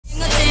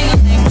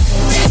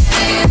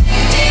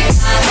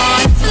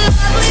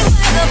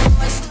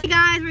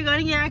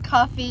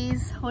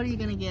coffees. What are you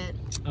gonna get?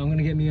 I'm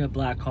gonna get me a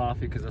black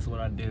coffee because that's what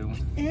I do.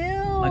 Ew.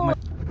 Like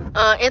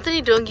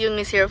Anthony Dong-Young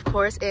is here, of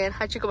course, and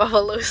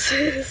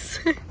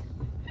Hachikababalosis.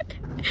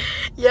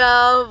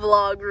 Yeah,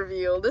 vlog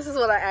reveal. This is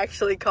what I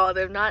actually call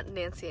them, not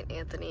Nancy and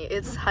Anthony.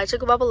 It's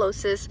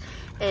Hachikababalosis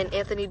and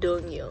Anthony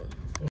Dong-Young.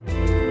 So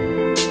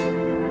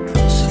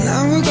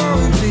now we're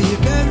going to your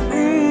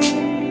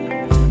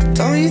bedroom.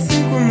 Don't you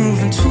think we're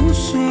moving too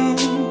soon?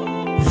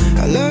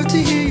 I love to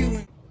hear you.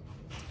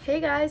 Hey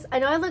guys, I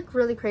know I look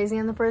really crazy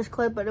in the first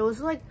clip, but it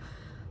was like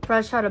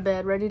fresh out of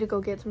bed, ready to go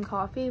get some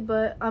coffee.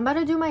 But I'm about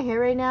to do my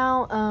hair right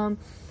now.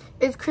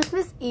 It's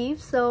Christmas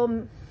Eve,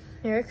 so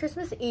Merry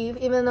Christmas Eve.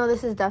 Even though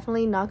this is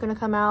definitely not gonna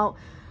come out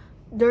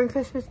during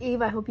Christmas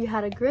Eve, I hope you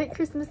had a great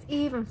Christmas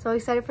Eve. I'm so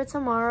excited for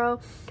tomorrow.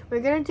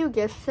 We're gonna do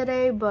gifts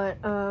today, but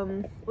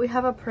we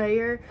have a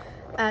prayer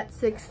at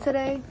 6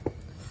 today,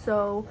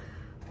 so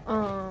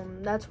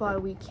that's why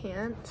we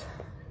can't.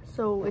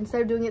 So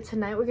instead of doing it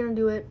tonight, we're gonna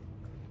do it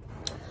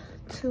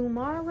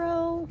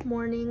tomorrow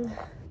morning,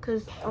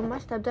 because my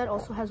stepdad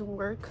also has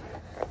work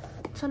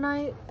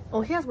tonight.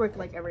 Well, he has work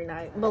like every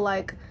night, but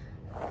like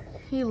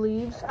he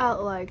leaves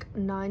at like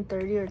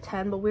 9:30 or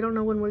 10, but we don't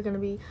know when we're gonna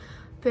be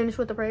finished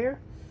with the prayer.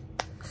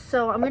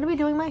 So I'm gonna be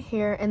doing my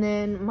hair, and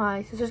then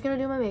my sister's gonna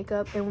do my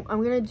makeup, and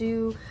I'm gonna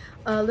do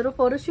a little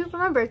photo shoot for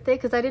my birthday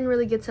because I didn't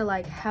really get to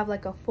like have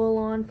like a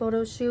full-on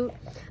photo shoot.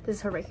 This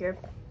is her right here.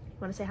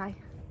 Want to say hi?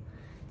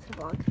 It's a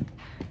vlog.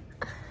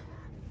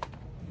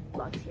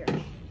 Vlog's here.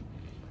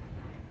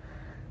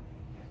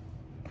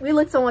 We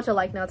look so much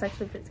alike now, it's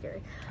actually pretty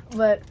scary.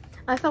 But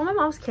I found my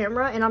mom's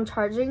camera and I'm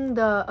charging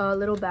the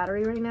little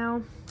battery right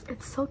now.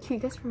 It's so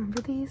cute. You guys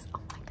remember these? Oh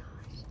my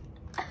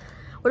gosh.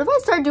 What if I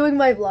start doing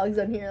my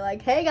vlogs on here?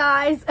 Like, hey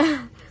guys.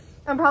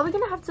 I'm probably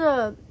gonna have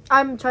to,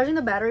 I'm charging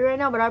the battery right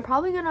now, but I'm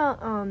probably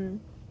gonna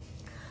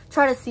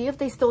try to see if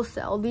they still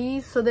sell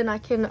these, so then I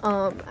can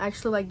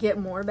actually like get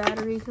more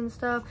batteries and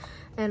stuff,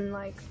 and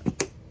like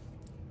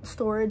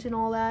storage and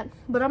all that.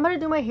 But I'm gonna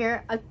do my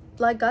hair. I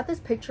like got this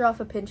picture off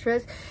of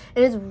Pinterest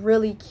and it's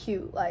really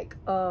cute. Like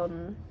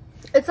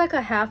it's like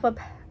a half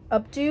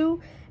updo,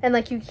 and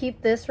like you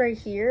keep this right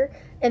here,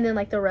 and then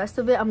like the rest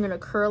of it I'm gonna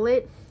curl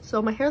it.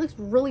 So my hair looks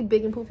really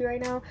big and poofy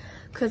right now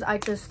because I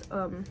just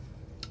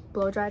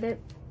blow dried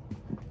it.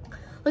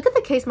 Look at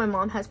the case my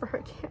mom has for her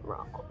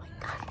camera. Oh my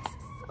god, this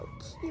is so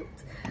cute.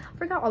 I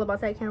forgot all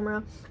about that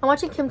camera. I'm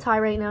watching Kim Tai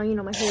right now. You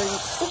know my hair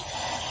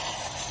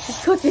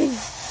she's cooking.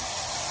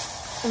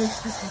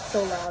 Oh, it's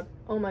so loud.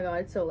 Oh my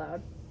god, it's so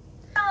loud.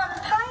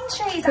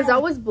 Because I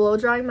was blow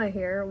drying my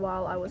hair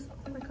while I was,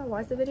 oh my god,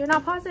 why is the video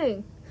not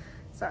pausing?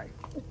 Sorry.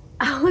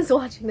 I was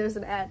watching, there's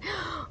an ad.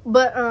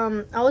 But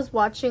I was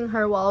watching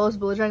her while I was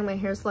blow drying my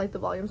hair, so like the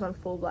volume's on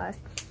full blast.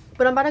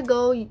 But I'm about to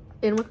go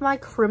in with my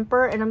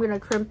crimper, and I'm gonna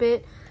crimp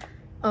it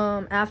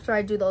after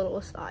I do the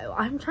little style.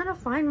 I'm trying to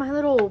find my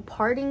little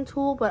parting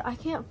tool, but I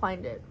can't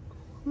find it.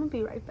 I'm gonna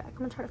be right back. I'm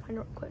gonna try to find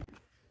it real quick.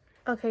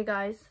 Okay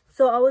guys,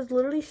 so I was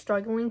literally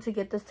struggling to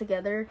get this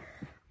together.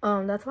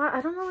 That's why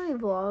I don't really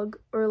vlog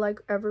or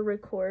like ever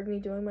record me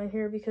doing my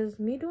hair, because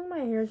me doing my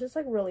hair is just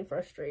like really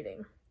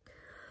frustrating.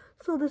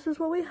 So this is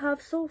what we have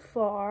so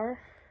far.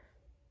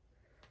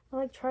 I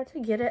like try to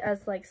get it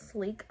as like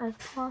sleek as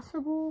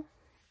possible.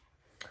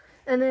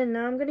 And then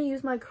now I'm gonna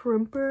use my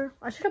crimper.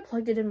 I should have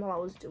plugged it in while I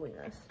was doing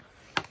this.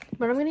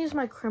 But I'm gonna use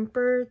my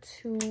crimper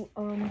to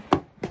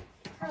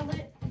curl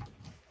it.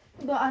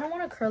 But I don't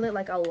want to curl it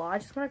like a lot. I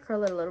just want to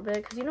curl it a little bit,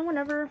 because you know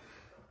whenever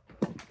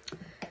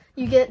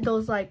you get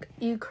those like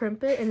you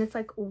crimp it and it's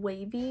like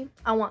wavy,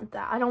 I want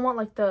that. I don't want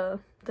like the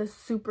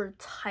super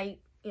tight,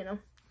 you know.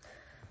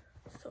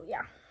 So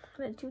yeah, I'm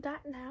gonna do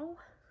that now.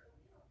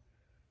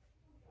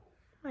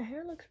 My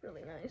hair looks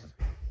really nice.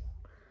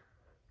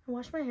 I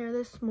washed my hair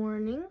this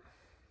morning,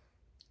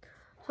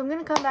 so I'm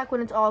gonna come back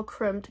when it's all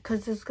crimped,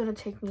 because this is gonna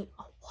take me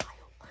a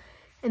while.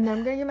 And then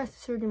I'm gonna get my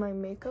sister to do my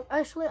makeup.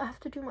 Actually, I have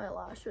to do my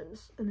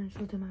lashes, and then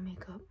she'll do my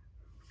makeup.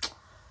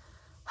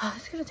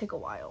 It's gonna take a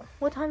while.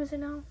 What time is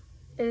it now?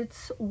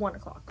 It's 1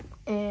 o'clock,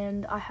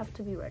 and I have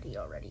to be ready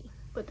already.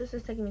 But this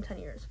is taking me 10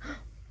 years. Oh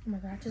my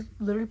god, I just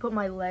literally put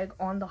my leg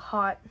on the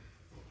hot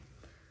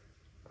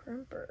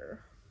crimper.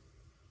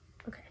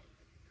 Okay.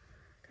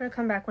 Gonna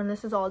come back when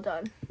this is all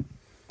done.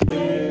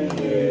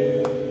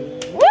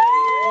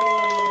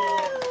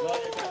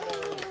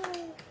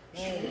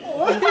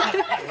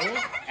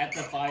 At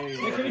the fire.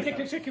 Hey, can we take a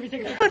picture? Can we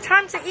take a picture? Oh,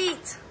 time to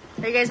eat.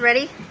 Are you guys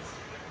ready?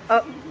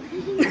 Oh.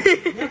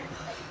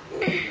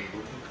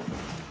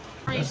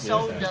 It's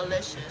so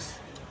delicious.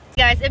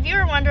 Guys, if you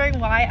were wondering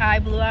why I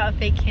blew out a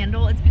fake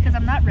candle, it's because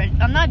I'm not ready.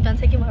 I'm not done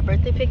taking my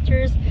birthday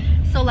pictures.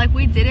 So like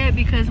we did it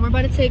because we're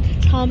about to take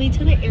Tommy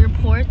to the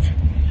airport,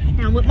 and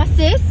I'm with my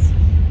sis.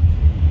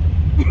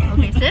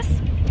 Okay, sis.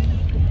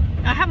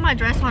 I have my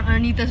dress on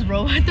underneath this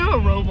robe. I threw a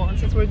robe on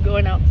since we're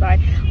going outside.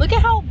 Look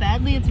at how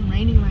badly it's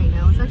raining right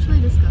now. It's actually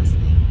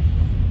disgusting.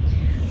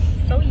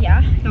 So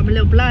yeah, I'm a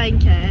little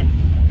blind cat.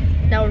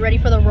 Now we're ready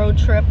for the road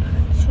trip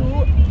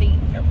to the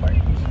airport.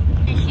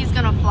 He's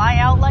gonna fly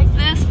out like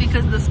this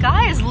because the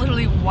sky is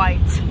literally white.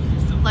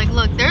 Like,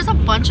 look, there's a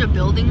bunch of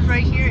buildings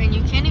right here, and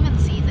you can't even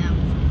see them.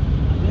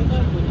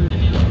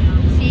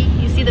 See,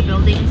 you see the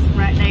buildings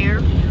right there.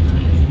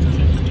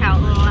 See, it's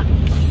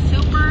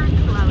super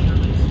cloudy.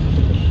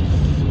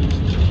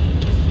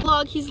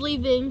 Vlog, he's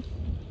leaving.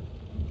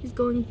 He's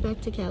going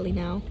back to Cali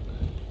now.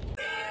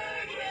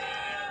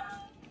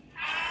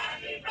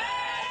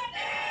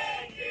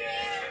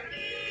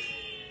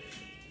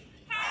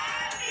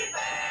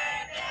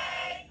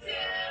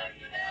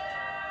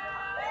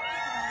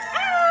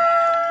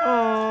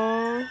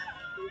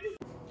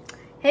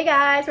 Hey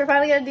guys, we're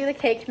finally gonna do the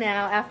cake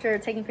now after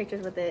taking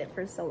pictures with it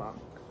for so long.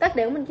 Tắt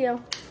đéo mình kêu.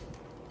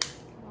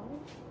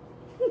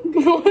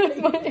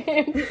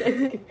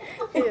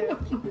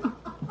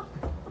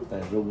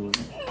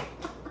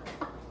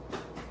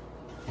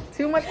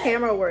 Too much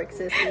camera work,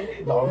 sissy.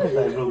 Đổi cái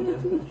tay rung nữa.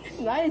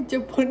 Nãy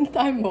chụp hình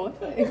tay mỗi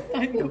tay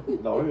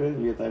rung. Đổi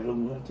về tay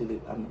rung nữa, chỉ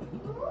được anh.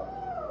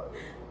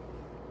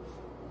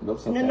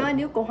 Nên nói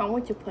nếu cô không có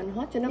chụp hình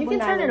hết cho nó bữa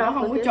nay nó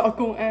không có cho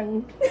con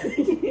ăn.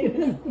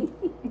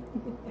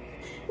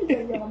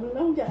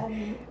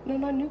 Nó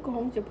nói nếu cô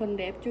không chụp hình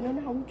đẹp cho nó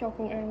không cho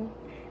con ăn.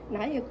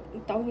 Nãy giờ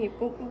tội nghiệp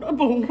cô cũng đỡ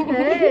buồn.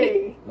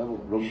 Hey. Nó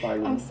rung tay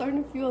luôn. I'm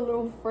starting to feel a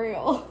little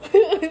frail.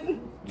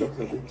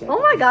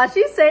 Oh my god,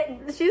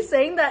 she's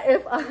saying that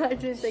if I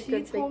didn't take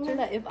good She told me pictures.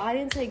 that if I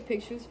didn't take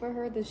pictures for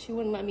her, then she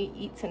wouldn't let me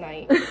eat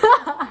tonight.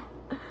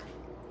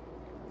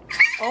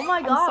 Oh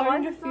my god, I'm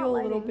starting to feel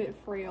a little bit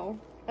frail.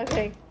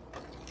 Okay.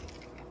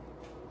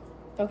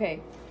 Okay.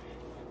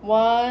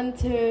 1,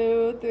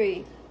 2,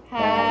 3.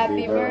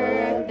 Happy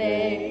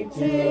birthday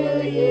to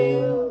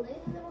you.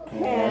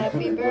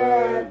 Happy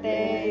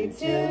birthday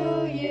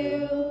to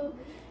you.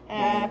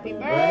 Happy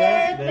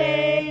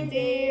birthday,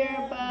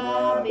 dear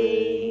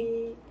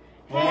Bobby.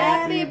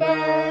 Happy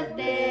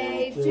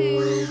birthday to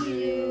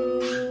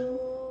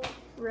you.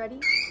 Ready?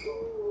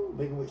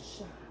 Big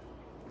wish.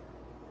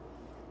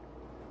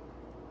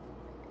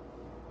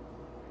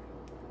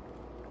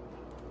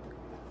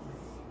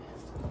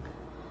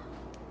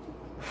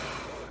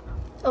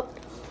 Oh.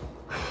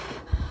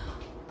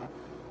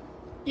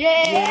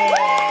 Yay!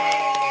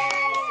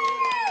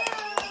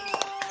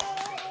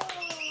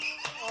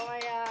 Oh my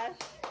gosh.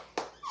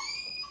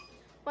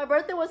 My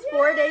birthday was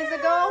 4 days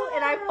ago,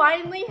 and I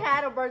finally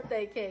had a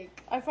birthday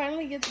cake. I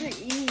finally get to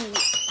eat.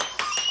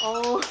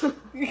 Oh.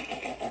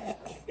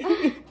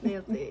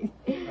 Nancy.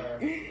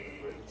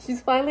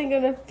 She's finally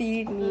gonna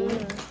feed me.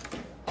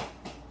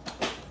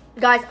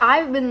 Guys,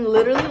 I've been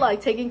literally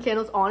like taking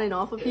candles on and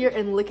off of here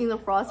and licking the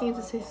frosting. It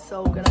just tastes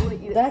so good. I want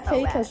to eat it. That so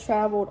cake bad. has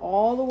traveled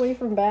all the way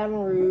from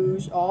Baton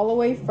Rouge, all the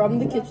way from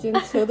the kitchen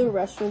to the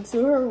restaurant,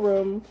 to her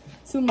room,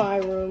 to my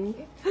room.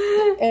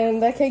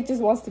 And that cake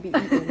just wants to be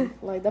eaten.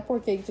 Like, that poor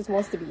cake just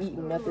wants to be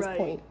eaten at this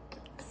point.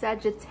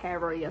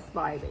 Sagittarius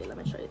baby. Let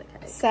me show you the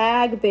cake.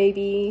 Sag,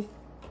 baby.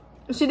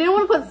 She didn't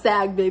want to put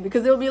sag baby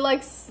because it would be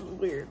like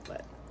weird,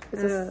 but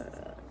it's just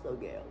so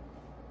good.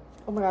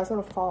 Oh my god, it's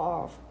gonna fall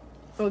off.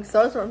 Oh,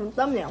 so from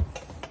thumbnail.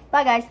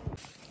 Bye guys.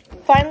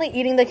 Finally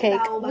eating the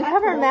cake. We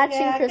have our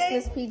matching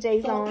Christmas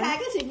PJs on.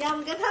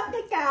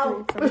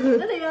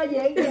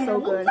 It's so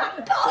good.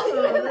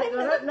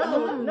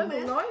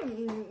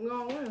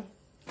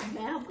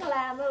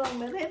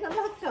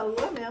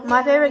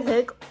 My favorite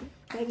cake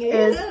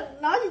is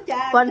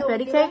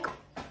funfetti cake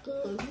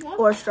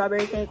or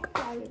strawberry cake.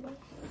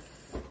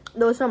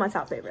 Those are my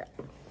top favorite.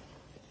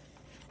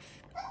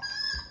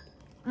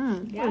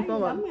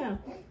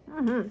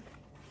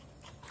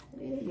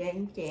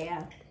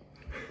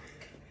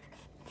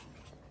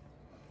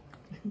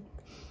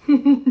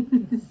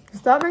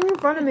 Stop making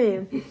fun of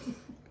me.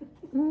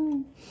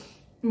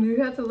 You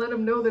had to let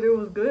him know that it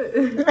was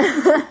good.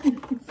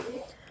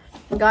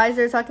 Guys,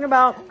 they're talking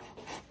about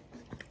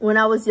when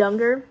I was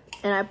younger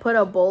and I put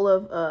a bowl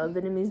of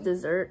Vietnamese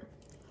dessert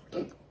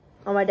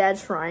on my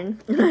dad's shrine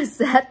and I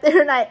sat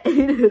there and I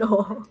ate it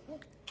all.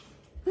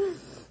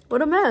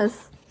 What a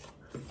mess.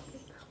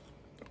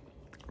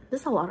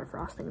 There's a lot of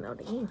frosting though,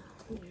 dang.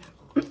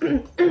 So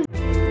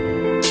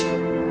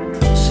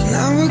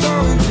now we're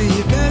going to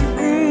your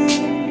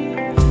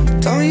bedroom.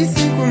 Don't you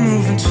think we're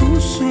moving too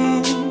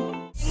soon?